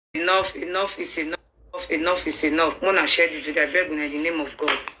Enough is enough. Enough is enough. Mona share this video. I beg in the name of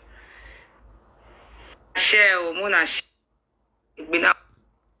God. Share, Mona share.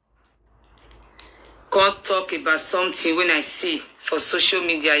 Can't talk about something when I see for social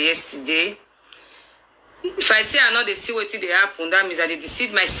media yesterday. If I say I know they see what they happen, that means that they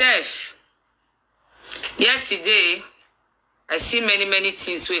deceive myself. Yesterday, I see many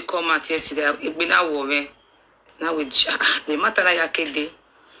things will come out yesterday. It been a woman. Now we matter like a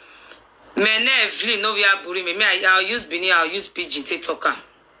no we are bury me. I'll use Bini, I'll use Pidgin to talk.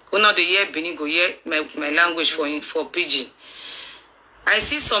 Go not the year Bini go hear my language for Pidgin. I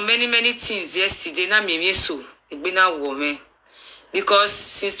see so many things yesterday. Now me so it been a woman. Because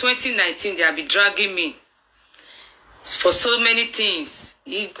since 2019 they have been dragging me for so many things.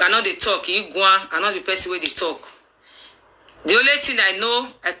 I know they talk, I know the person where they talk. The only thing I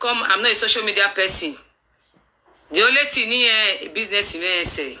know, I'm not a social media person. The only thing here business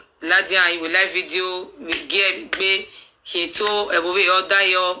say. Ladia, you will live video, we get me, he told every other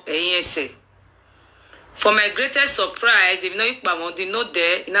year, for my greatest surprise, if you know it, but they know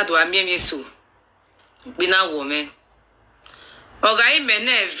there, in a do a me so. Been a woman. Ogai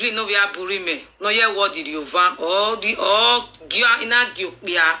mene vli no we aburi me. No ye what did you van all the all gia ina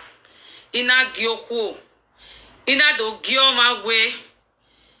giopia. Ina gioko. Ina do gioma we.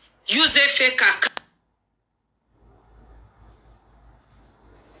 Use a fake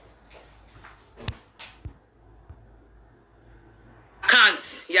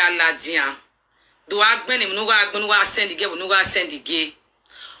account ya ladia. Do agben him no go send the gay, no go send the gay.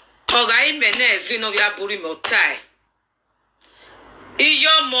 Ogai mene vli no we aburi me tie.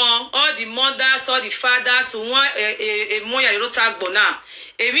 Your mom, all the mothers, all the fathers who want a more rota bona.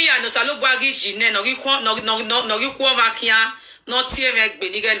 Evi ya no salo bagi jine no gikwo makia no tie me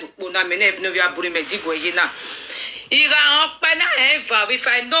benigel bona mene no via buri me digo yena. Iga opena ever if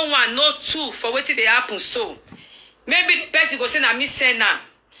I don't want no two for what they happen so. Maybe the person go say na me send na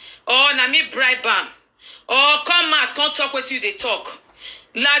or na me bribe am or come out come talk with you they talk.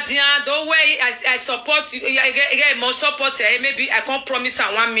 Ladia, the way I support you, I get more support. Maybe I can't promise her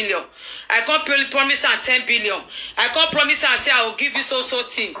 1 million. I can't promise her 10 billion. I can't promise her say I will give you so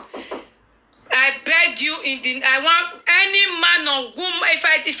thing. I beg you I want any man or woman.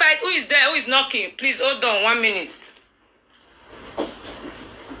 If I who is there, who is knocking? Please hold on 1 minute.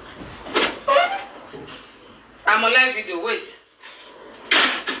 I'm on live video. Wait.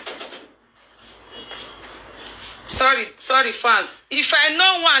 Sorry, fans. If I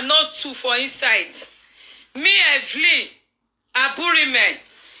know one, not two for inside, me Evelyn, aburi me.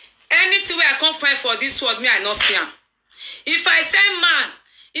 Anything where I can't find for this world, me I not see. If I say man,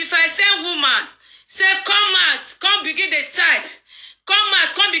 if I say woman, say come out, come begin the type, come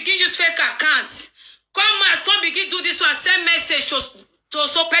out, come begin use fake accounts, come out, come begin do this one, send message to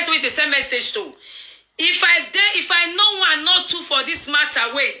so person with the same message to. If I know one, not two for this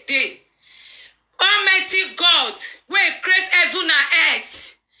matter, wait, they. Almighty God, where create heaven and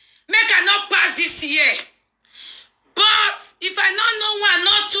earth, make I not pass this year. But if I not know one,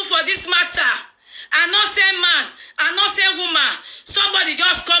 not two for this matter, I not say man, I not say woman, somebody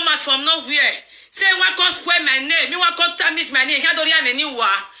just come out from nowhere, say what can spoil my name, me what can damage my name, here don't have anywhere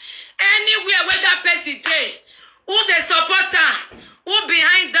where that person day, who they support her, who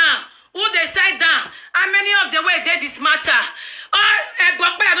behind them, who they side down, how many of the way they this matter? I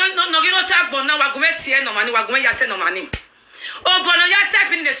don't know, you don't talk about now. We're going to see no money. We're going to say no money. Oh, but no, you're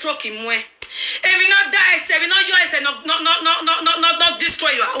typing the stroke in way. If you not die, say we not you say not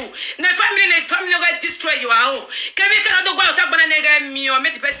destroy your own. The family will destroy your own. Can we cannot go out about a me or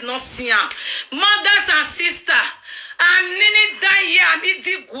make the person not see her. Mothers and sisters, I'm nearly die here. I'm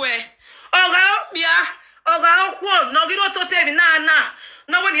eating way. Oh, yeah. No, you don't tell me nah.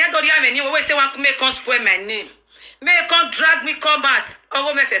 No one here don't have any. We say one make us spoil my name. May come drag me come out.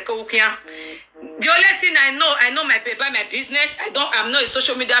 Oh, me fake okay. The only thing I know my paper, my business. I'm not a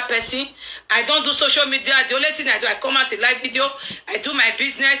social media person. I don't do social media. The only thing I do, I come out a live video. I do my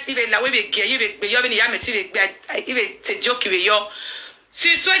business. Even la way we get, even to joke with you.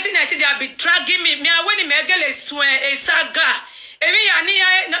 Since 2019, they have been dragging me. Me, when me get a saga. When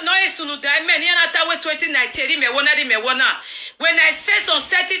I say some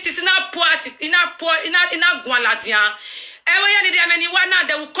certain things in a gualadia,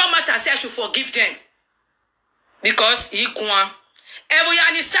 they will come out and say I should forgive them. Because he can.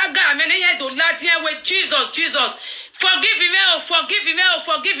 Every saga, many do ladia with Jesus. Forgive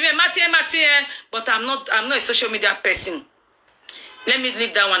him, Matthew. But I'm not a social media person. Let me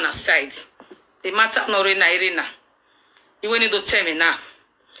leave that one aside. The matter no Irina. You need to tell me now.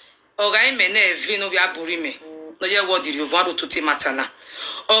 Ogai mene vino bi aburi me. no ye what did you want to take matana.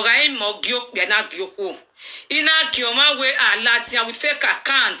 Oga in mogyo, be na gyoko. Ina gyoma we a latia with fake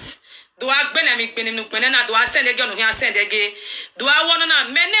accounts. Do I benemic benena, do I send again on here, send again? Do I want to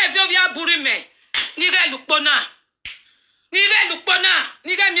mene via burime? Niga lupona. Niga lupona.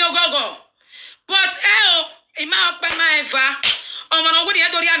 Niga miogogo. But ima my eva. On what the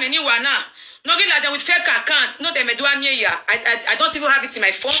Adoria many wana. No get like that with fake account. No they me do I don't even have it in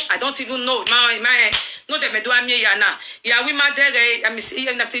my phone. I don't even know my no they me do na. Yeah, we mad there. I miss this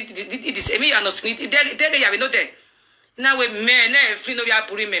emi and not need there ya we know there. Now we men free no ya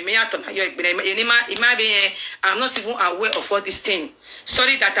puri me aton I'm not even aware of all this thing.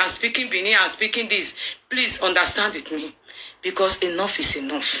 Sorry that I'm speaking Bini, I'm speaking this. Please understand with me. Because enough is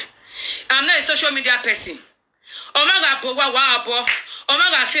enough. I'm not a social media person. Omaga po wa po.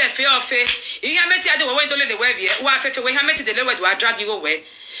 Omaga fe. You met the way to the web here. We have met the level to drag you away.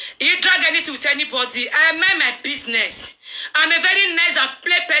 You drag anything with anybody. I mind my business. I'm a very nice and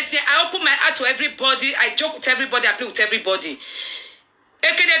play person. I open my heart to everybody. I joke with everybody. I play with everybody.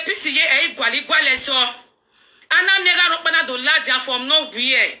 Ekede pisi ye gwale so. Ana nega ropana do ladia from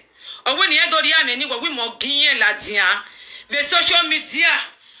nowhere. Or when you do the many we mo ginye ladia. The social media.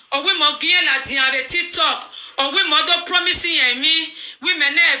 Or we mo ginye ladia the TikTok. Or we model promising me.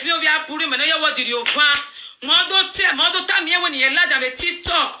 Women never we are putting me what did you find? Model time here when you lad have a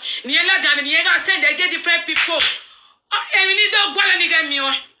TikTok. You lad have you send they get different people. Emi ni do gwala ni ga mi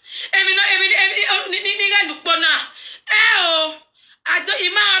o. Emi nigga look bona. I don't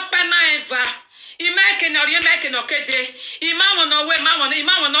ima pa na eva. Ima ke na ori ma ke no kede. Ima wono we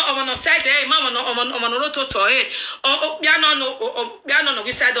ima wono side ima wono roto to o bia no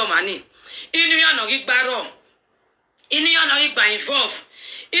gi side o mani. Inu ya no gi gbaro. Inu ya no gi gba involve.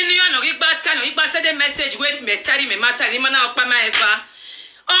 Inu ya no gi gba tan no gi gba send message we me tari me matter ni mana pa ma eva.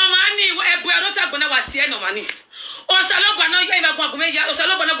 O mani ebu arota gbona wa tie no mani. Osalogba no ye Ebagua gume ya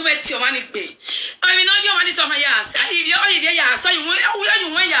osalogba no gume ti o mani gbe. Ami no yo mani so ma ya sa. If ya sa you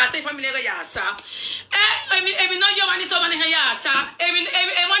ya sa family ya sa. Emi no yo mani so mani ya sa. Emi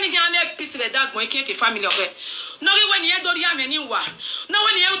mani ya me peace le that boy ke family of it. No when you do ya me ni wa. No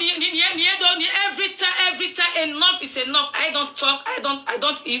when you do every time enough is enough. I don't talk. I don't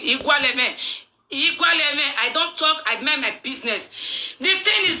I don't talk, I mind my business. The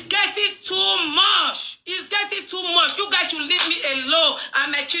thing is getting too much. It's getting too much. You guys should leave me alone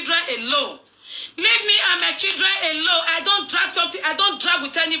and my children alone. Leave me and my children alone. I don't drag something. I don't drag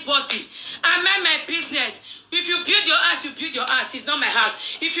with anybody. I mind my business. If you build your house, you build your house. It's not my house.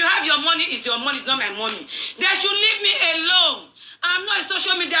 If you have your money, it's your money. It's not my money. They should leave me alone. I'm not a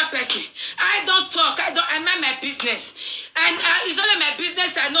social media person. I don't talk. I mind my business. And it's only my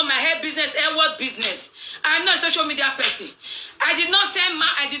business. I know my hair business, Hairworld business. I'm not a social media person. I did not send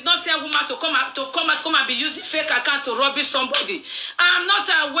woman to come and be using fake account to rubbish somebody. I'm not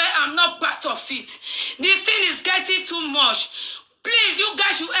aware. I'm not part of it. The thing is getting too much. Please, you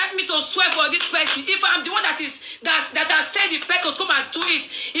guys should help me to swear for this person. If I'm the one that has said the person to come and do it,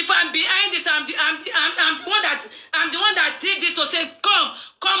 if I'm behind it, I'm the one that did it to say, come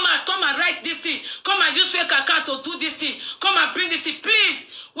and write this thing, come and use fake account to do this thing, come and bring this thing. Please,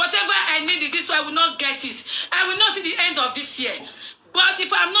 whatever I need in this way, I will not get it. I will not see the end of this year. But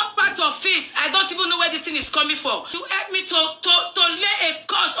if I'm not part of it, I don't even know where this thing is coming from. You help me to lay a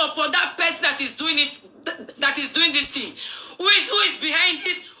curse upon that person that is doing it, that is doing this thing. Who is behind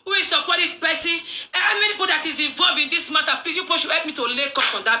it? Who is supporting the person? How many people that is involved in this matter? Please, you should help me to lay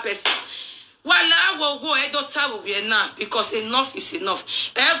curse on that person. Well, I will go. I don't tell you enough because enough is enough.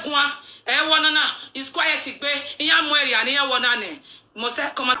 It's quiet.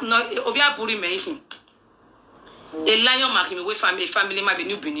 A lion marking away family might be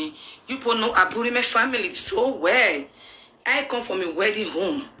new Bini. You put no Aburime family so well. I come from a wedding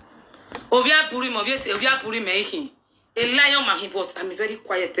home. Ovia Burim, obviously, Ovia Burim. A lion marking, but I'm a very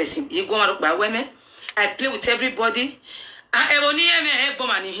quiet person. You go out by women. I play with everybody. I only have a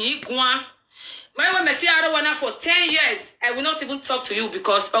woman. He go on. My women see I don't want for 10 years. I will not even talk to you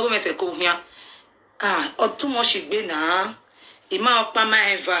because all women go here. Or too much it be now. Ima okpa ma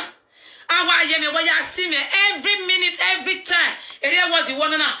eva. Awa ye me why you see me every minute, every time. Area what the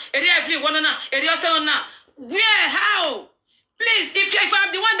one na, area every one na, area seven na. Where how? Please, if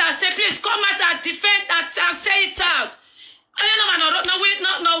I'm the one that say, please come out and defend that and say it out.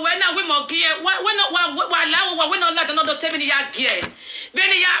 No, we more gear. We not let another 10 year gear.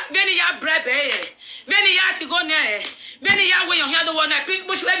 Many ya brebe. Many ya to go near. Many ya when you hear the one.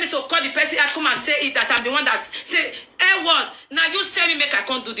 People should let me to call the person and come and say it that I'm the one that say, hey, what? Now you say me make I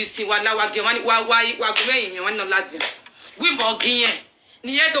can't do this thing. Why go in you want no lads? We more gear.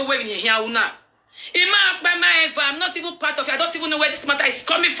 Near the way you hear una. I'm not even part of it. I don't even know where this matter is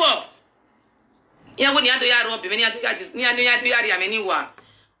coming from. Yeah, when you do your rob, when you do this, you do your ameniwa.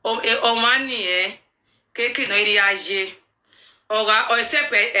 O money, keke no iriaje. Or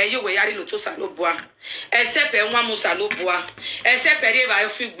except you were yari loto salobua. Except one musalobua. Except a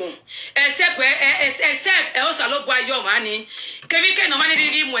figbon. Except salobua your money. Kevin no money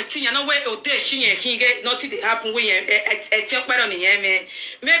really waiting. No way or day she can get nothing to happen when a temper on the yeme.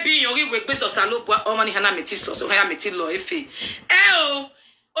 Maybe you will be so salobua or money hana metis so I am metilo if he.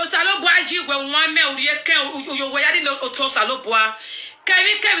 O salobua you will 1 mil you were yari loto salobua.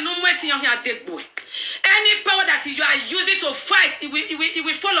 Kevin no waiting on your dead boy. Any power that you are using to fight, it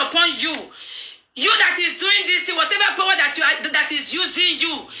will fall upon you. You that is doing this thing, whatever power that is using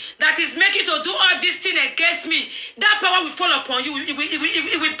you, that is making to do all this thing against me, that power will fall upon you.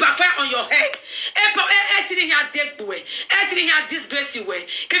 It will backfire on your head. Anything here dead boy, anything here disgrace you way.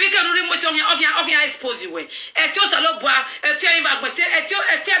 Can we get rid of your expose you way? Etio salobwa, etio imagbete, etio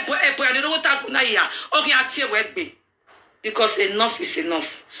boy, no ta na ya. Okay, atie wegbe. Because enough is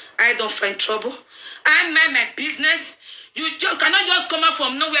enough. I don't find trouble. I mind my business. You cannot just come out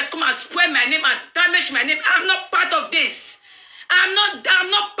from nowhere, come and spoil my name and damage my name. I'm not part of this. I'm not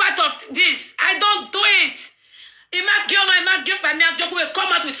part of this. I don't do it.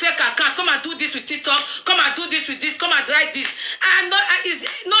 Come out with fake accounts. Come and do this with TikTok. Come and do this with this. Come and write this.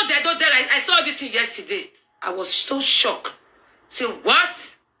 I saw this thing yesterday. I was so shocked. Say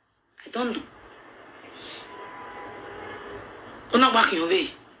what? I don't know. I'm not working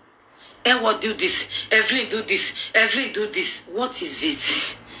away. Edward do this, Evelyn do this, Evelyn do this. What is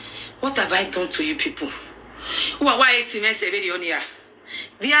it? What have I done to you people? Who are why 80 men say on here?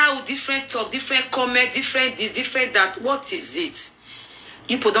 They are different talk, different comment, different this, different that. What is it?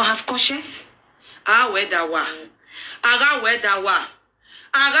 You people don't have conscience? Where that wa? Where that wa?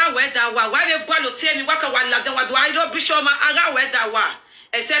 Where that wa? Why they go to tell me what do I don't be sure ma? Where that wa?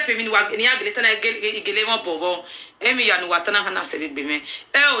 Except me ni agleta na igele mo bobo emi ya no watana hana sebe be me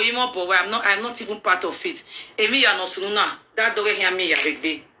imo bobo I'm not even part of it emi ya no sununa that doge hear me ya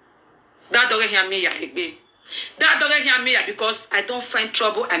begbe that doge hear me ya begbe that doge hear me ya because I don't find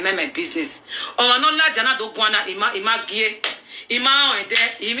trouble. I mind my business o no la jana do gwana ima gie ima on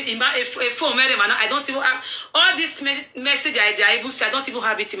there ima e phone mere man. I don't even have all this message I even say I don't even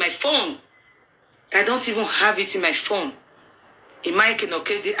have it in my phone. I don't even have it in my phone. In my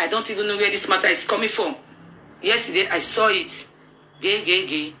okay, I don't even know where this matter is coming from. Yesterday, I saw it.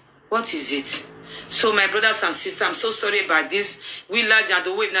 Gay. What is it? So, my brothers and sisters, I'm so sorry about this. We large and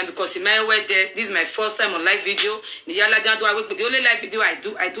the wave now because in my way there, this is my first time on live video. The only live video I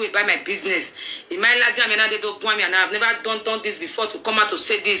do it by my business. In my large and they don't want me, and I've never done this before to come out to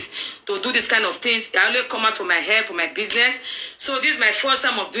say this, to do this kind of things. I only come out for my hair, for my business. So this is my first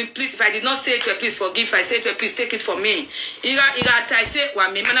time of doing. Please, if I did not say it, please forgive. If I say it, please take it from me. I say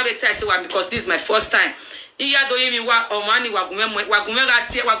because this is my first time. Iya do yemi wa omani wagume ga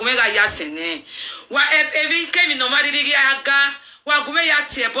yasene wa evi kemi no mari ri aga wagume ya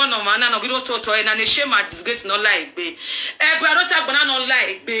tie bono mana no giro toto e na ne shema disgrace no like be ro ta gbona no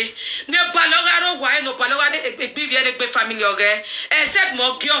like be ne baloga ro wa no baloga de egbe vie de family oge except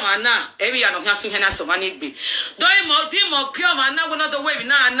mo gi o mana evi ya no hasu hena so mani egbe do mo gi o mana one of the way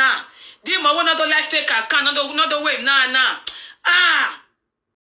na di mo one of the life fake account no the way na